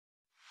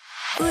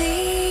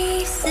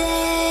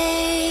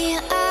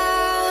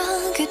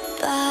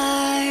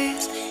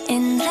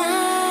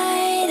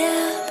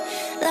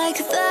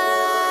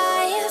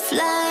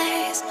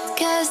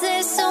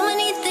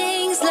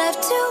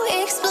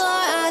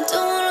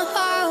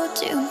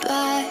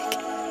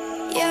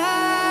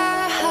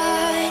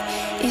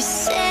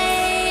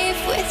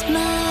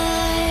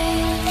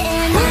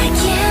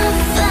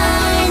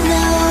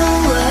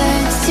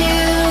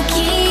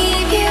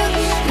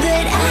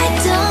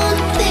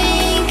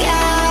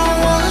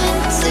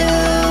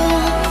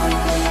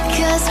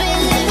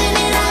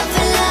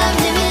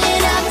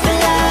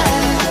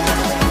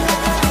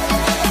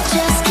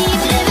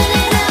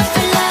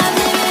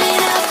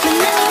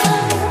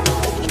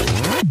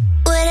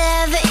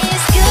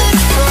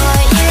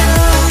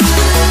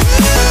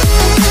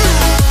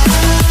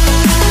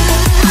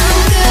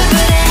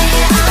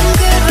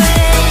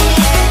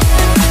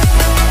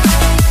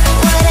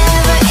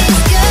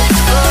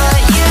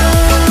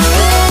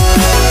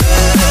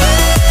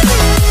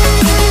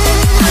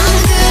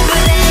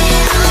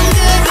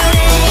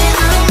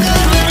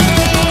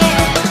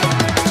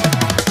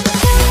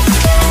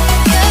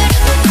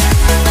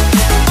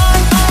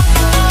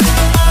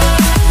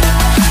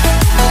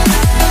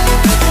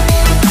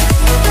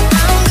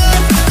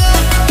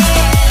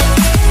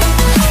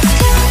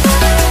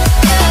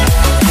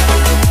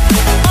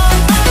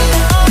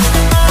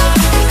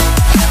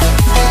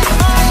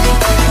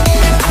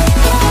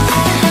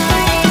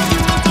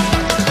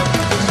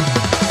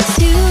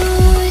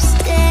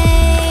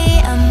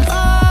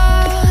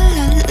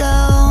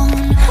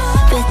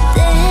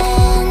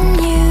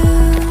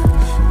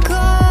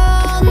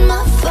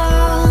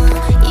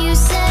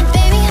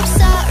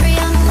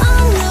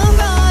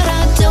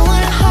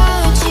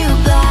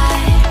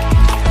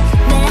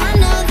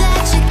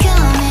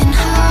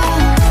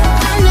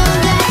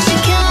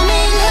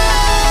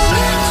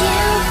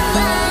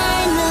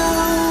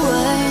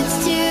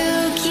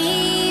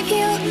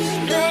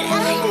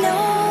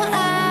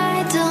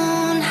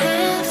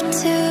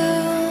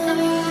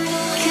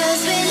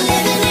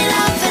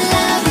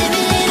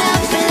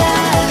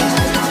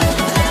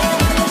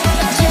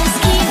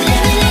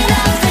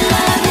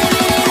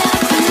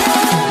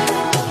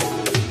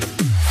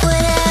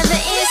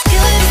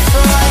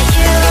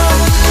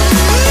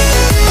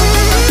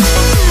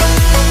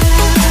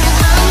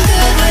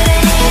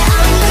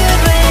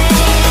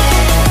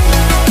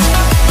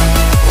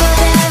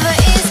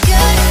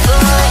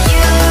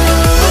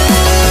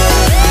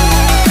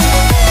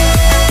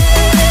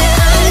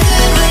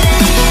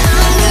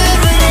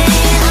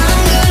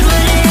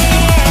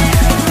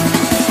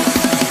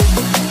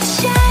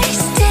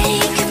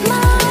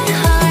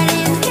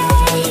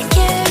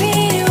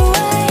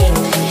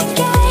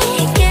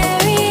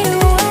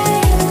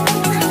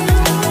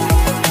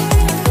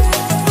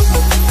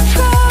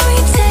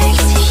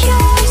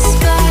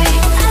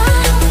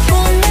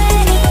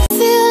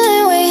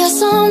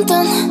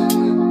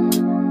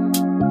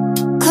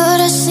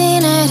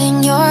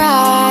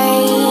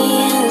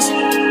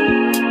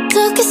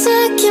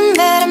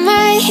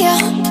here,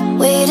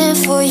 waiting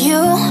for you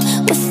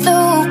with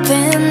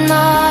open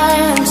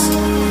arms.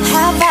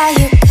 How about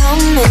you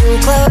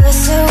coming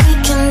closer? We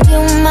can do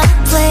my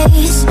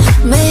place.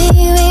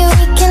 Maybe we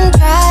can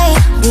try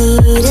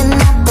meeting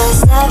up by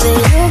 7.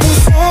 You'll be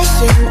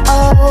saying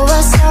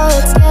over, so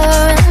it's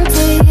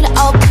guaranteed.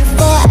 I'll be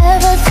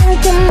forever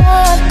thinking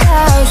more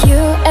about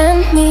you and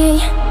me.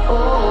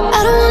 I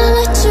don't wanna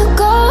let you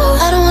go,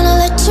 I don't wanna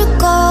let you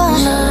go,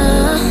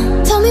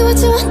 nah. Tell me what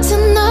you want to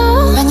know.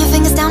 Run your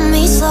fingers down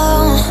me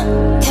slow,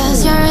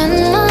 cause you're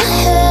in my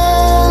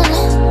head.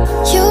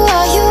 You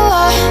are,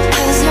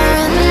 cause you're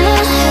in my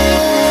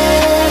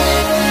head.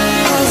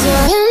 Cause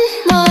you're in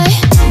my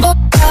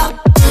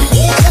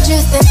what you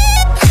think?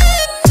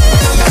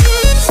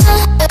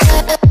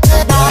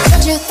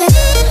 What you think?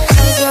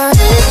 Cause you're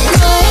in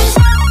my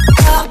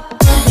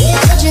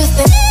what you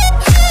think?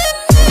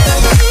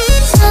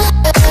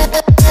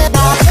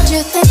 What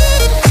you think?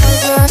 Cause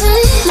you're in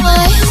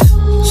my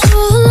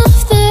love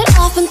that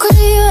I've been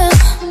craving.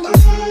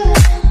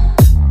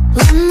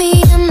 Let me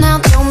in now,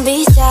 don't be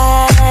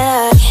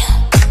shy.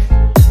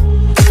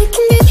 We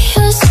can be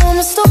a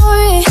summer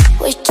story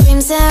where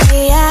dreams and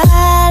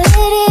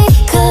reality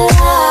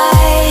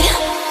collide.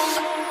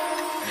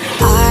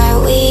 Are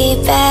we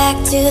back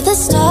to the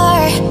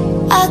start?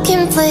 I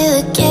can play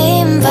the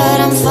game, but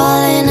I'm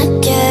falling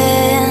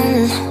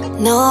again.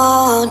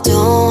 No,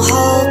 don't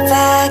hold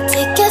back,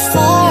 take it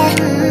far.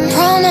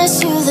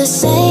 Promise you the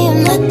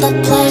same, let the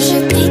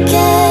pleasure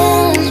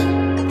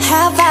begin.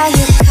 How about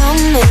you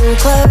coming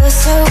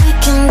closer? We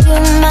can do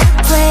my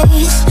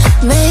place.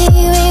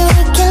 Maybe we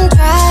can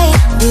try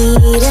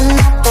meeting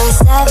up by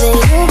 7.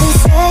 You'll be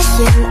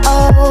saying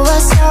over,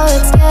 so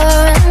it's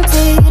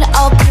guaranteed.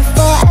 I'll be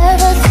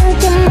forever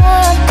thinking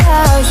more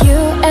about you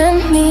and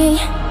me.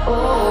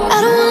 I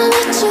don't wanna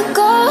let you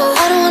go,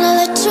 I don't wanna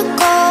let you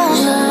go,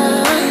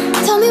 nah.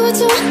 Tell me what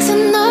you want to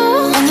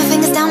know. Run your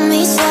fingers down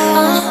me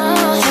slow,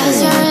 cause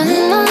you're in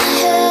my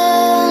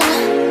head.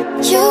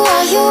 You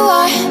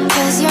are,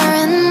 cause you're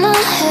in my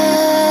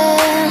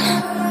head.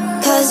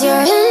 Cause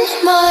you're in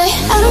my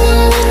I don't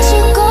wanna let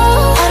you go,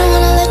 I don't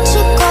wanna let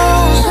you go.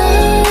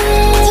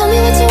 Tell me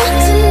what you want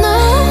to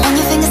know. Run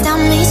your fingers down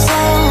me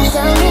slow,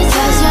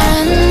 cause you're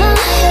in my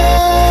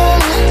head.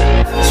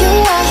 You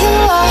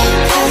are,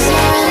 cause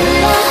you're in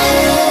my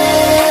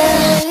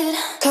head.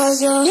 Cause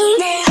you're in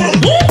my head.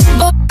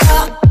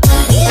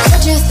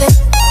 What you think?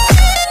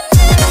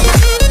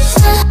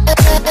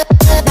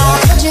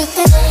 What you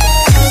think?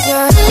 Cause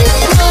you're in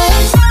my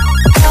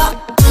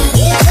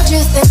what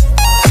you think?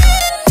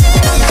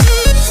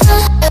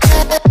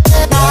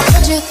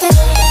 What you think?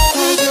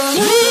 Cause you're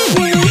in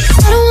my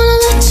I don't wanna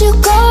let you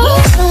go,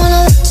 I don't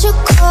wanna let you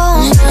go,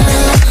 nah.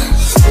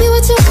 Tell me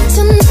what you want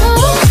to know.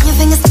 Your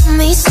fingers tell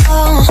me so,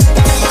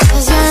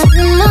 cause you're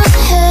in my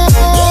head.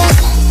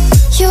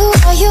 You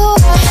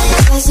are,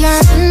 cause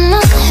you're in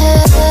my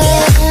head.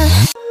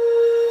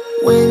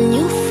 When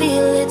you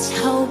feel it's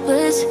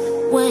hopeless,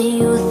 when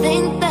you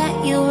think that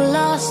you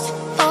lost,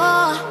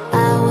 oh,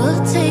 I will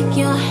take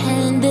your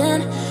hand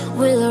and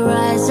we'll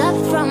rise up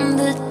from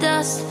the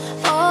dust.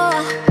 Oh,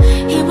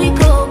 here we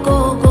go,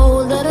 go,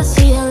 go, let us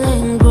heal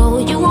and grow.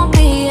 You won't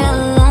be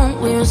alone,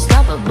 we're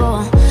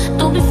unstoppable.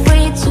 Don't be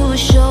afraid to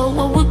show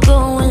what we're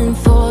going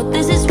for.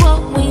 This is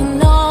what we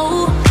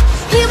know.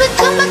 Here we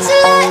come back to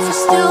life,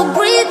 we're still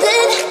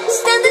breathing.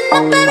 Standing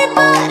up,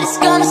 everybody's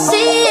gonna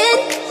see it.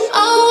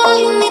 Oh, all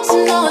you need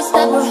to know is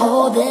that we're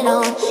holding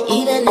on.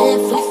 Even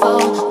if we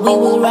fall, we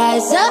will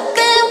rise up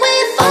and we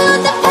follow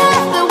the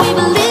path that we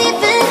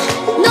believe in.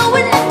 No,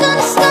 we're not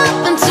gonna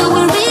stop until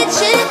we reach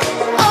it.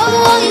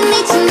 Oh, all you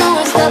need to know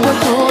is that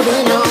we're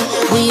holding on.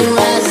 We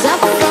rise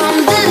up from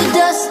the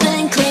dust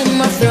and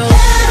claim our throne.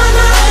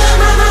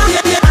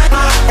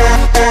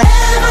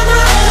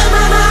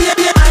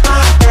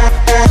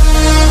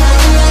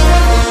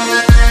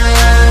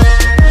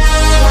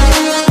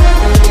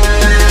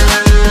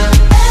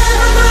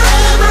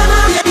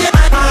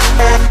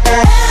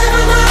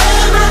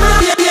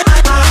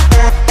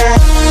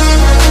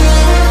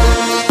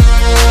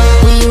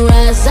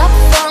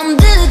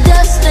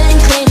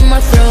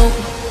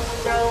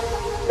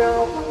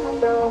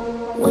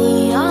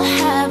 We all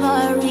have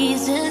our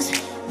reasons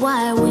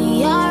why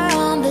we are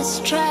on this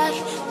track.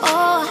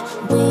 Oh,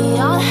 we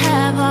all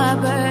have our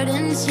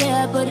burdens,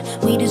 yeah, but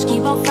we just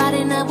keep on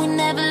fighting and we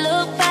never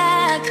look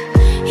back.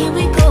 Here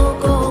we go,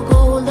 go,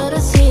 go, let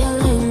us heal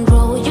and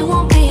grow. You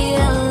won't be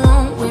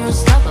alone, we're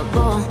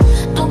unstoppable.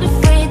 Don't be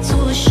afraid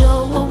to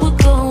show what we're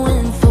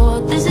going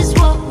for. This is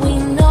what we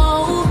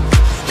know.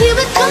 Here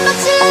we come back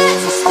to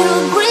life, we're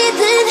still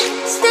breathing.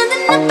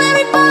 Standing up,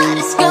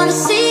 everybody's gonna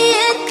see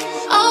it.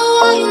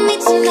 Oh, all you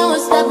need to know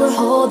is that we're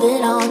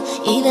holding on.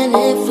 Even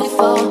if we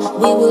fall,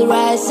 we will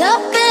rise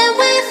up and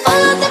we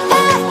follow the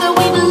path that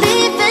we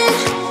believe in.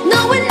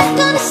 No, we're not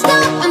gonna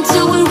stop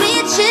until we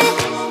reach it.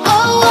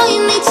 Oh, all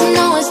you need to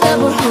know is that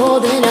we're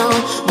holding on.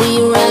 We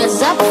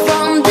rise up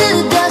from the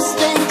dust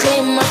and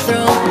claim our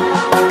throne.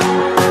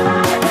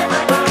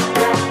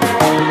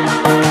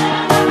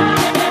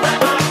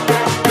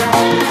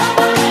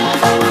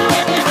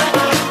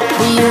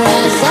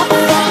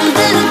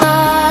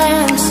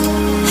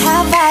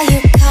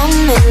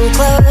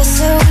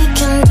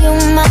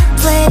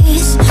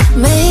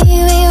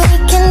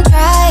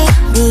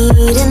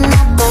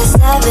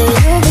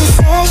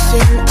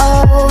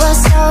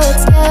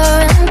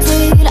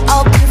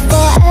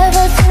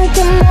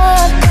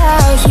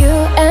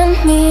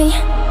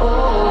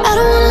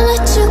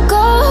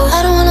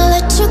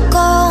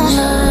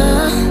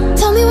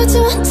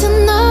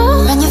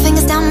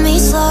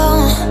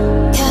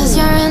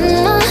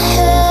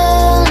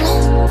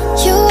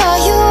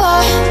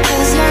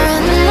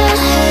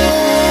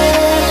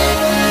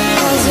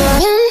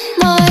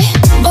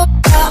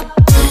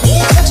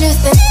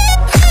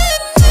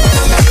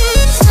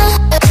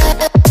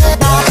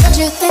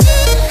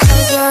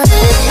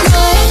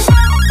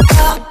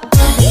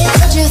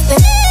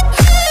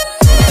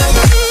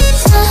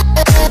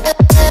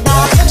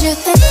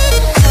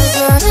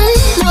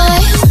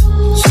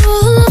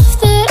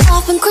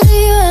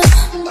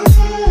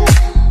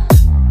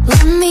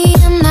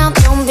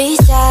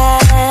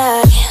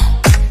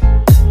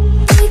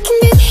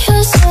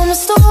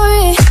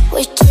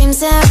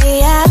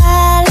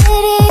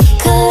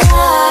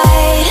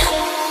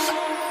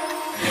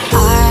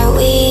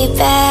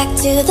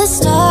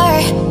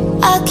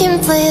 I can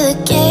play the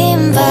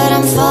game, but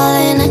I'm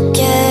falling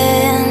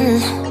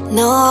again.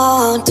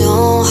 No,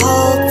 don't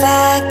hold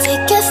back,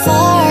 take it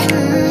far.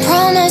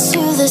 Promise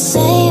you the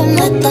same,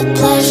 let the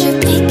pleasure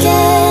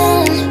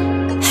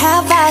begin.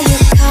 How about you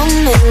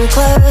coming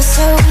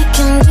closer, we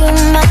can do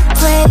my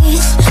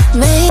place.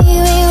 Maybe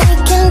we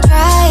can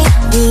try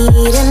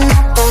meeting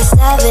up by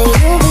 7.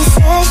 You'll be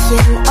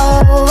saying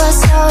over,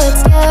 so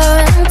it's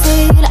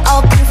guaranteed.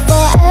 I'll be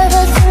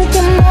forever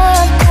thinking more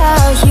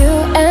about you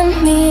and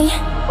me.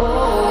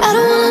 I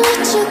don't wanna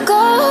let you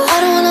go, I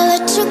don't wanna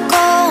let you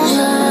go.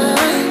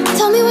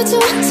 Tell me what you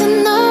want to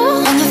know,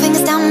 run your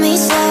fingers down me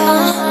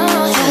slow.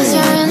 Cause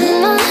you're in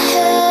my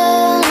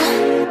head.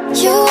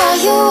 You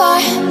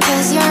are,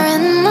 cause you're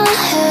in my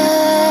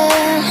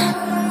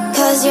head.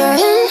 Cause you're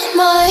in